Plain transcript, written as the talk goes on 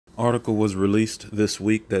Article was released this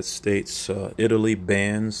week that states Italy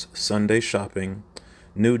bans Sunday shopping.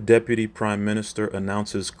 New deputy prime minister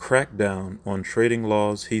announces crackdown on trading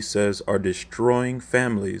laws he says are destroying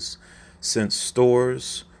families since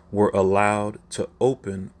stores were allowed to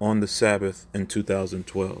open on the Sabbath in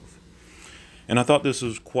 2012. And I thought this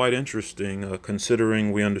was quite interesting,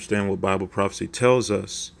 considering we understand what Bible prophecy tells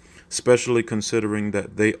us, especially considering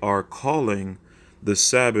that they are calling the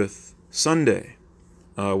Sabbath Sunday,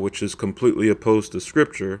 which is completely opposed to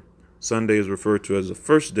Scripture. Sunday is referred to as the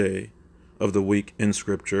first day of the week in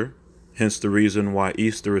Scripture, hence the reason why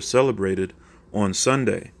Easter is celebrated on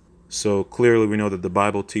Sunday. So clearly we know that the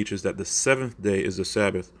Bible teaches that the seventh day is the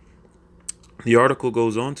Sabbath. The article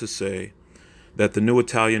goes on to say that the new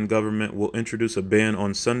Italian government will introduce a ban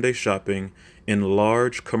on Sunday shopping in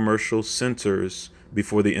large commercial centers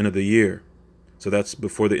before the end of the year. So that's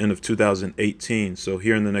before the end of 2018. So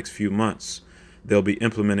here in the next few months, they'll be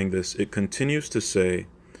implementing this. It continues to say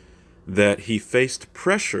that he faced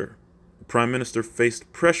pressure, the prime minister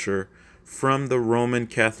faced pressure from the Roman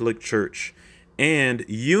Catholic Church and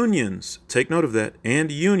unions, take note of that,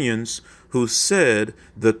 and unions who said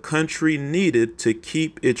the country needed to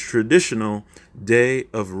keep its traditional day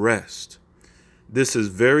of rest. This is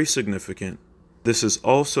very significant. This is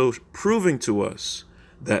also proving to us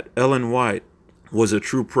that Ellen White was a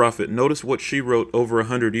true prophet. Notice what she wrote over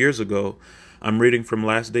 100 years ago. I'm reading from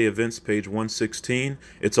Last Day Events, page 116.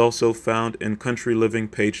 It's also found in Country Living,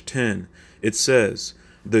 page 10. It says,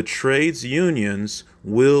 "The trades unions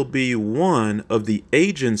will be one of the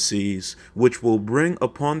agencies which will bring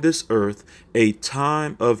upon this earth a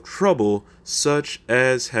time of trouble such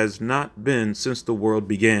as has not been since the world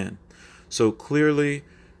began." So clearly,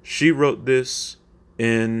 she wrote this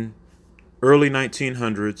in early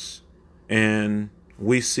 1900s, and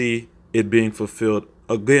we see it being fulfilled.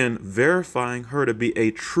 Again, verifying her to be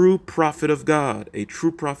a true prophet of God,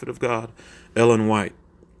 Ellen White.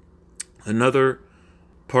 Another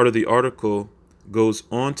part of the article goes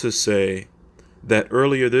on to say that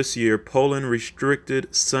earlier this year, Poland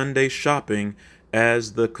restricted Sunday shopping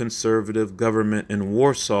as the conservative government in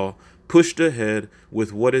Warsaw pushed ahead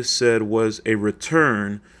with what is said was a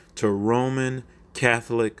return to Roman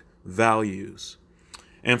Catholic values.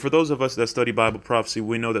 And for those of us that study Bible prophecy,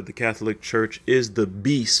 we know that the Catholic Church is the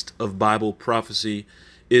beast of Bible prophecy,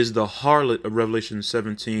 is the harlot of Revelation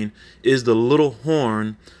 17, is the little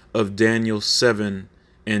horn of Daniel 7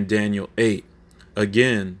 and Daniel 8.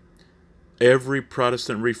 Again, every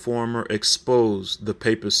Protestant reformer exposed the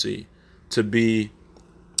papacy to be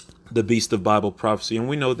the beast of Bible prophecy. And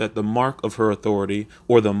we know that the mark of her authority,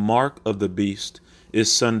 or the mark of the beast,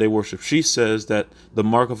 is Sunday worship. She says that the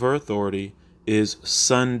mark of her authority is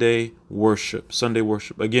Sunday worship. Sunday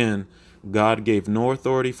worship. Again, God gave no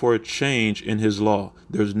authority for a change in his law.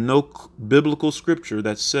 There's no biblical scripture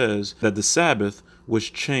that says that the Sabbath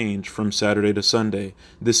was changed from Saturday to Sunday.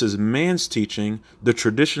 This is man's teaching, the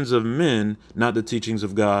traditions of men, not the teachings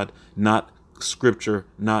of God, not scripture,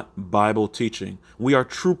 not Bible teaching. We are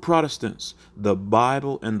true Protestants. The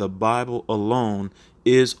Bible and the Bible alone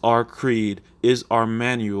is our creed, is our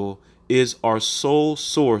manual, is our sole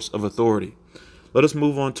source of authority. Let us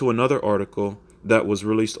move on to another article that was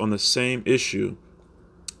released on the same issue.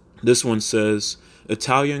 This one says,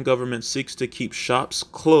 Italian government seeks to keep shops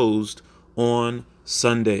closed on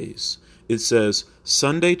Sundays. It says,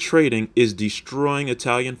 Sunday trading is destroying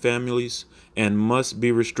Italian families and must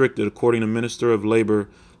be restricted, according to Minister of Labor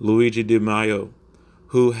Luigi Maio,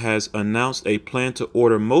 who has announced a plan to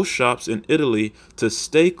order most shops in Italy to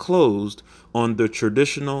stay closed on the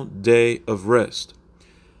traditional day of rest.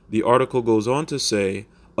 The article goes on to say,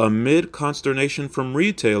 amid consternation from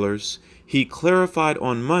retailers, he clarified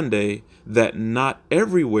on Monday that not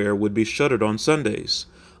everywhere would be shuttered on Sundays.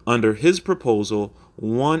 Under his proposal,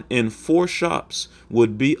 1 in 4 shops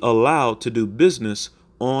would be allowed to do business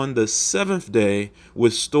on the 7th day,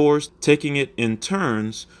 with stores taking it in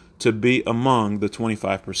turns to be among the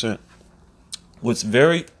 25%. What's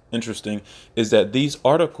very interesting is that these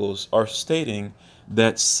articles are stating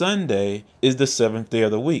that Sunday is the 7th day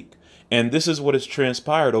of the week. And this is what has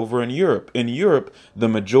transpired over in Europe. In Europe, the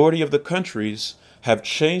majority of the countries have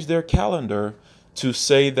changed their calendar to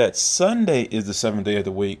say that Sunday is the 7th day of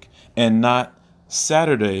the week and not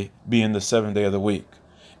Saturday being the 7th day of the week.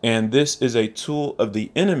 And this is a tool of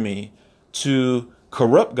the enemy to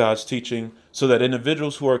corrupt God's teaching so that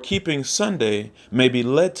individuals who are keeping Sunday may be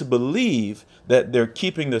led to believe that they're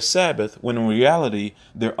keeping the Sabbath, when in reality,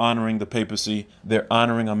 they're honoring the papacy, they're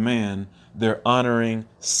honoring a man, they're honoring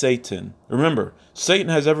Satan. Remember, Satan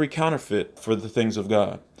has every counterfeit for the things of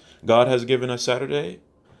God. God has given us Saturday.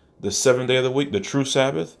 the seventh day of the week, the true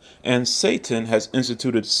Sabbath, and Satan has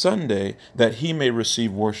instituted Sunday that he may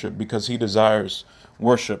receive worship because he desires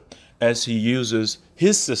worship as he uses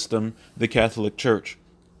his system, the Catholic Church.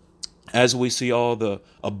 As we see all the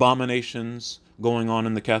abominations going on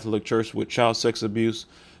in the Catholic Church with child sex abuse,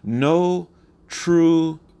 no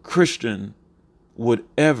true Christian would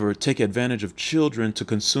ever take advantage of children to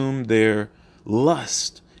consume their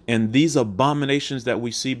lust. And these abominations that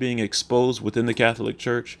we see being exposed within the Catholic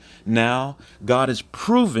Church, now God is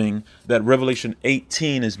proving that Revelation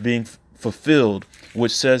 18 is being fulfilled,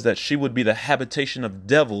 which says that she would be the habitation of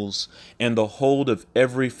devils and the hold of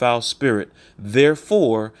every foul spirit.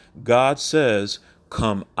 Therefore, God says,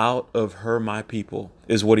 come out of her, my people,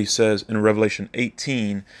 is what he says in Revelation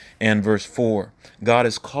 18 and verse 4. God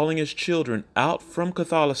is calling his children out from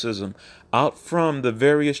Catholicism, out from the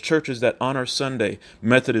various churches that honor Sunday,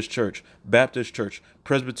 Methodist Church, Baptist Church,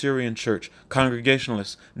 Presbyterian Church,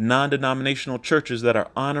 Congregationalists, non-denominational churches that are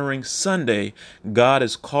honoring Sunday. God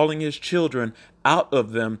is calling his children out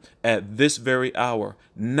of them at this very hour.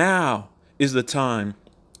 Now is the time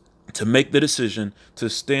to make the decision to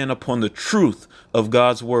stand upon the truth of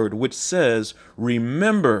God's word, which says,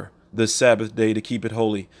 remember the Sabbath day to keep it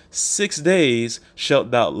holy. 6 days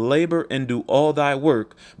shalt thou labor and do all thy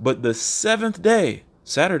work, but the seventh day,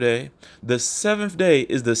 Saturday, the seventh day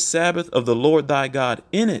is the Sabbath of the Lord thy God.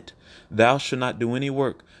 In it thou shalt not do any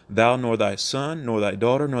work, thou nor thy son, nor thy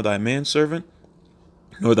daughter, nor thy manservant,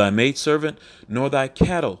 nor thy maidservant, nor thy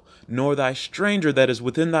cattle, nor thy stranger that is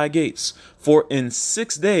within thy gates. For in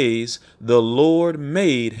 6 days the Lord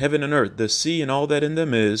made heaven and earth, the sea and all that in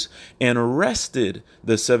them is, and rested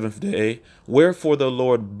the seventh day. Wherefore the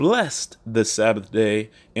Lord blessed the Sabbath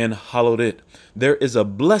day and hallowed it. There is a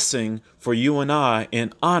blessing for you and I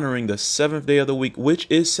in honoring the seventh day of the week, which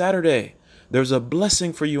is Saturday. There's a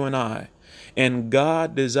blessing for you and I. And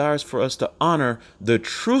God desires for us to honor the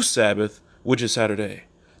true Sabbath, which is Saturday,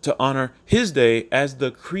 to honor his day as the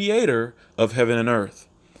creator of heaven and earth.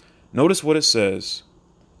 Notice what it says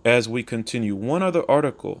as we continue. One other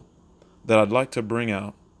article that I'd like to bring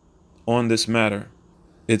out on this matter.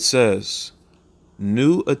 It says,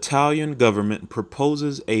 new Italian government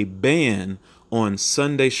proposes a ban on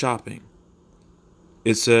Sunday shopping.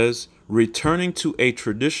 It says, returning to a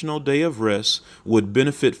traditional day of rest would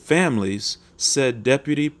benefit families, said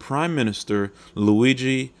Deputy Prime Minister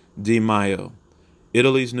Luigi Di Maio.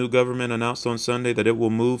 Italy's new government announced on Sunday that it will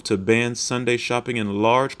move to ban Sunday shopping in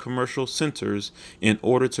large commercial centers in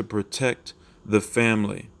order to protect the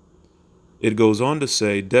family. It goes on to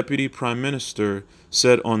say, Deputy Prime Minister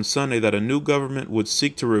said on Sunday that a new government would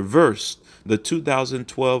seek to reverse the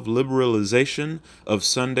 2012 liberalization of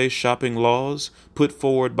Sunday shopping laws put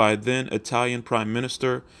forward by then Italian Prime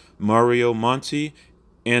Minister Maio Monti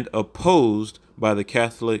and opposed by the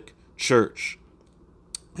Catholic Church.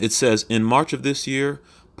 It says, in March of this year,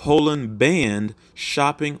 Poland banned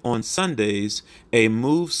shopping on Sundays, a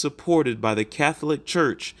move supported by the Catholic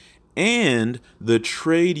Church and the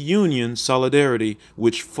trade union Solidarity,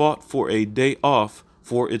 which fought for a day off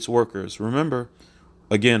for its workers. Remember,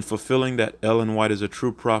 again, fulfilling that Ellen White is a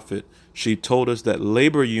true prophet, she told us that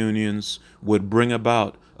labor unions would bring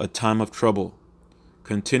about a time of trouble.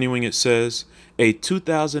 Continuing, it says, a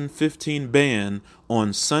 2015 ban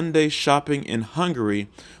on Sunday shopping in Hungary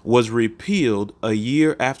was repealed a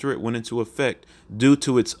year after it went into effect due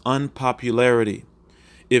to its unpopularity.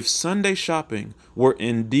 If Sunday shopping were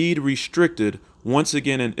indeed restricted once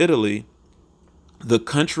again in Italy, the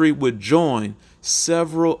country would join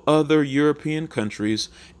several other European countries,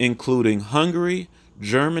 including Hungary,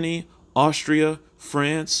 Germany, Austria,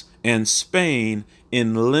 France, and Spain,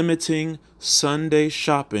 in limiting Sunday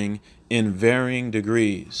shopping in varying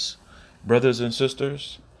degrees. Brothers and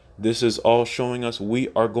sisters, this is all showing us we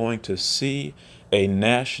are going to see a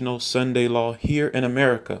national Sunday law here in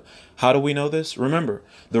America. How do we know this? Remember,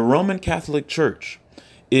 the Roman Catholic Church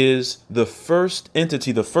is the first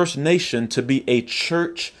entity, the first nation to be a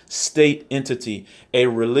church-state entity, a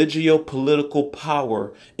religio-political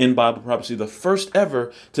power in Bible prophecy, the first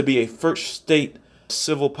ever to be a first state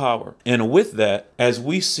civil power. And with that, as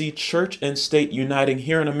we see church and state uniting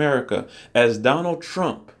here in America, as Donald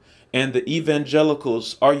Trump and the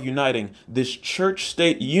evangelicals are uniting, this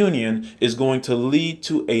church-state union is going to lead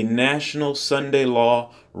to a national Sunday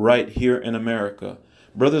law right here in America.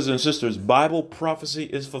 Brothers and sisters, Bible prophecy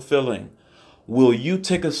is fulfilling. Will you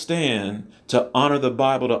take a stand to honor the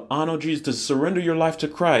Bible, to honor Jesus, to surrender your life to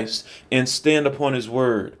Christ and stand upon his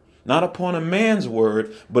word? not upon a man's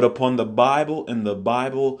word, but upon the Bible and the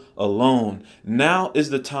Bible alone. Now is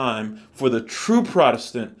the time for the true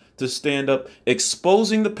Protestant to stand up,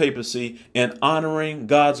 exposing the papacy and honoring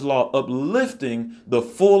God's law, uplifting the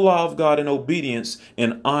full law of God in obedience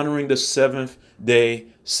and honoring the seventh day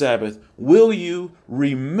Sabbath. Will you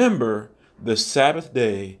remember the Sabbath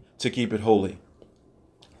day to keep it holy?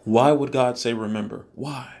 Why would God say remember?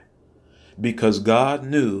 Why? Because God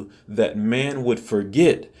knew that man would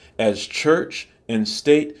forget as church and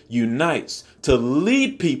state unites to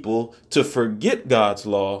lead people to forget God's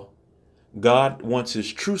law. God wants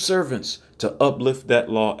his true servants to uplift that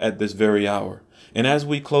law at this very hour. And as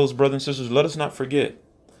we close, brothers and sisters, let us not forget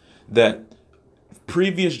that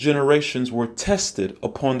previous generations were tested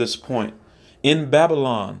upon this point. In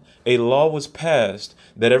Babylon, a law was passed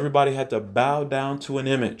that everybody had to bow down to an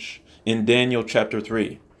image in Daniel chapter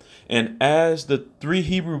 3. And as the three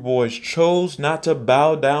Hebrew boys chose not to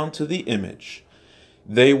bow down to the image,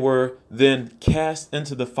 they were then cast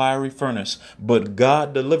into the fiery furnace. But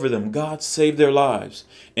God delivered them. God saved their lives.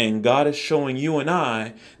 And God is showing you and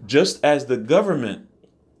I, just as the government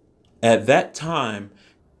at that time,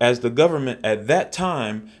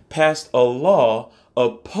 passed a law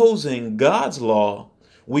opposing God's law,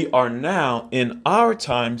 we are now in our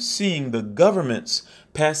time seeing the governments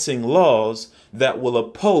passing laws that will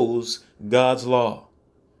oppose God's law.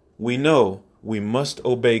 We know we must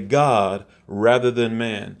obey God rather than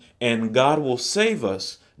man, and God will save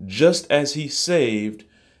us just as he saved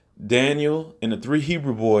Daniel and the three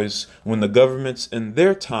Hebrew boys when the governments in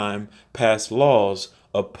their time passed laws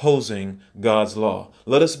opposing God's law.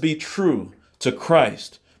 Let us be true to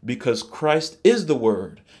Christ, because Christ is the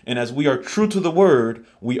Word. And as we are true to the Word,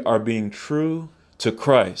 we are being true to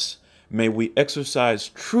Christ. May we exercise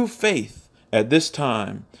true faith at this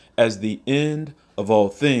time, as the end of all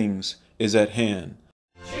things is at hand.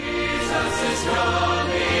 Jesus is God.